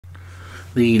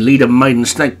The Leedham Maiden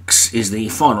Stakes is the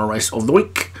final race of the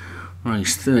week.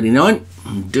 Race 39,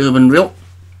 Durbanville.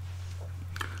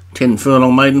 10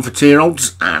 furlong maiden for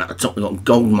 2-year-olds. And at the top we've got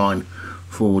Goldmine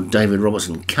for David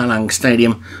Robertson. Kallang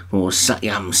Stadium for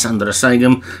Satyam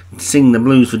Sandrasegam. Sing the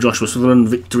Blues for Joshua Sutherland.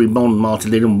 Victory Bond,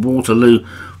 Martin Leedham. Waterloo,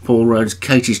 Paul Rhodes.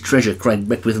 Katie's Treasure, Craig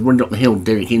Beckwith. Run Up the Hill,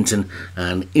 Derek Hinton.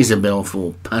 And Isabel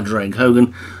for Padraig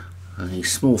Hogan. A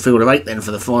small field of 8 then for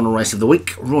the final race of the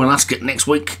week. Royal Ascot next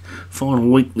week.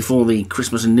 Final week before the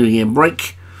Christmas and New Year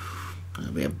break.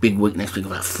 It'll be a big week next week,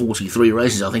 about 43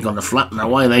 races I think on the flat, and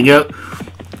away they go.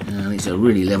 And it's a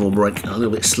really level break. A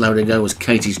little bit slow to go was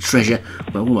Katie's Treasure,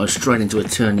 but almost straight into a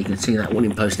turn. You can see that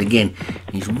winning post again.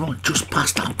 He's right just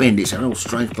past that bend. It's a real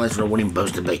strange place for a winning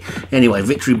post to be. Anyway,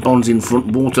 Victory Bond's in front,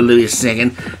 Waterloo is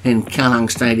second, then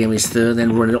Kallang Stadium is third,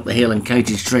 then Running Up the Hill and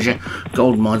Katie's Treasure.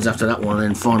 Goldmine's after that one, and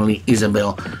then finally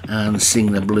Isabel and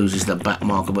Sing the Blues is the back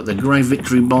marker. But the grey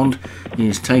Victory Bond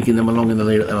is taking them along in the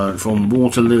lead at the moment, from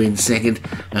Waterloo in second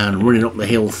and Running Up the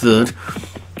Hill third,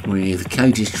 with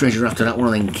Katie's Treasure after that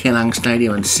one, and then Kallang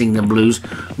Stadium and Sing the Blues.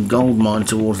 Goldmine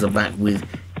towards the back with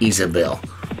Isabel.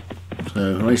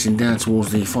 So racing down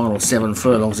towards the final 7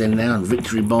 furlongs then now, and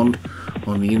Victory Bond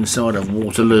on the inside of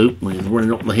Waterloo, with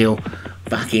Running Up the Hill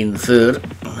back in third,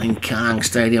 and then Kallang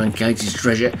Stadium and Katie's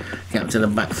Treasure. Out to the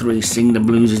back 3, Sing the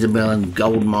Blues, Isabel and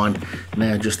Goldmine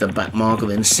now just a back marker.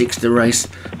 Then 6 to race,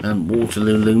 and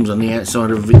Waterloo looms on the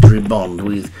outside of Victory Bond,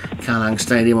 with Kallang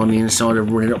Stadium on the inside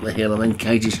of Running Up the Hill, and then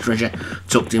Katie's Treasure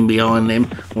tucked in behind them.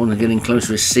 One getting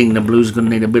closer is Sing the Blues, going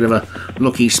to need a bit of a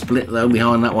lucky split though.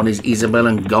 Behind that one is Isabel,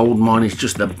 and Goldmine is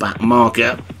just the back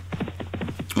marker,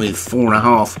 with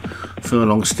 4.5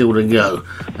 furlongs still to go,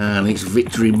 and it's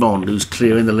Victory Bond who's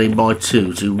clearing the lead by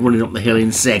 2 to Running Up the Hill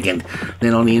in second.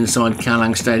 Then on the inside,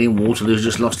 Kallang Stadium. Waterloo's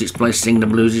just lost its place. Sing the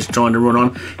Blues is trying to run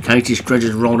on. Katie's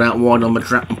Treasure's rolled out wide on the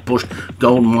track and pushed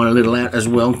Goldmine a little out as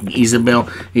well. Isabel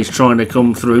is trying to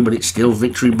come through, but it's still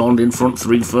Victory Bond in front,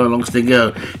 3 furlongs to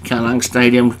go. Kallang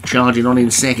Stadium charging on in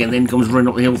second, then comes Running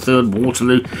Up the Hill third.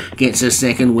 Waterloo gets a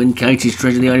second, when Katie's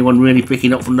Treasure the only one really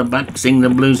picking up from the back. Sing the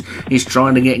Blues is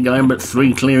trying to get going, but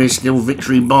 3 clear is still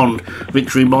Victory Bond.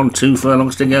 Victory Bond 2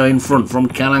 furlongs to go in front, from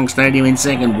Kallang Stadium in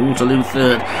second, Waterloo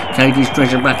third, Katie's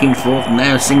Treasure back in fourth.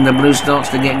 Now Sing the Blues starts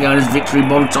to get going as Victory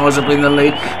Bond ties up in the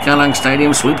lead. Kallang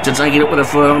Stadium sweeps to take it up with a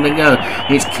furlong to go.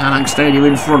 It's Kallang Stadium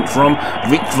in front from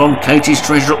Katie's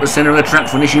Treasure up the centre of the track,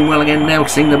 finishing well again now.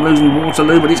 Sing the Blues and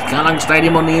Waterloo, but it's Kallang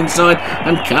Stadium on the inside,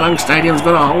 and Kallang Stadium's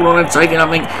got a hold on and take it. I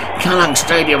think Kallang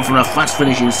Stadium from a fast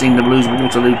finish in Sing the Blues,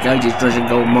 Waterloo, Katie's Treasure,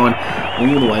 Goldmine,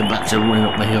 all the way back to Running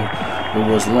Up the Hill,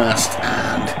 who was last,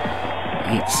 and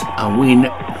it's a win.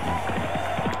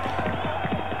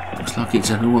 Looks like it's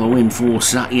another win for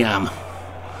Satyam.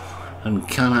 And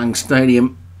Kallang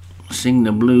Stadium, Sing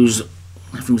the Blues,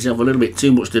 left himself a little bit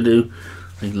too much to do.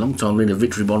 A long time leader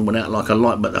Victory Bond went out like a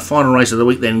light, but the final race of the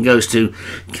week then goes to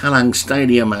Kallang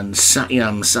Stadium and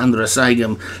Satyam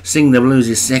Sandrasegam. Sing the Blues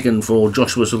is second for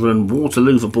Joshua Sutherland.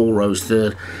 Waterloo for Paul Rose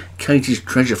third. Katie's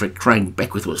Treasure for Craig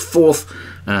Beckwith was fourth,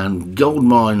 and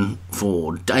Goldmine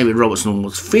for David Robertson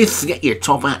was fifth. Get your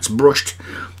top hats brushed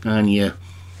and your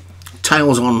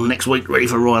tails on next week, ready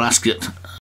for Royal Ascot.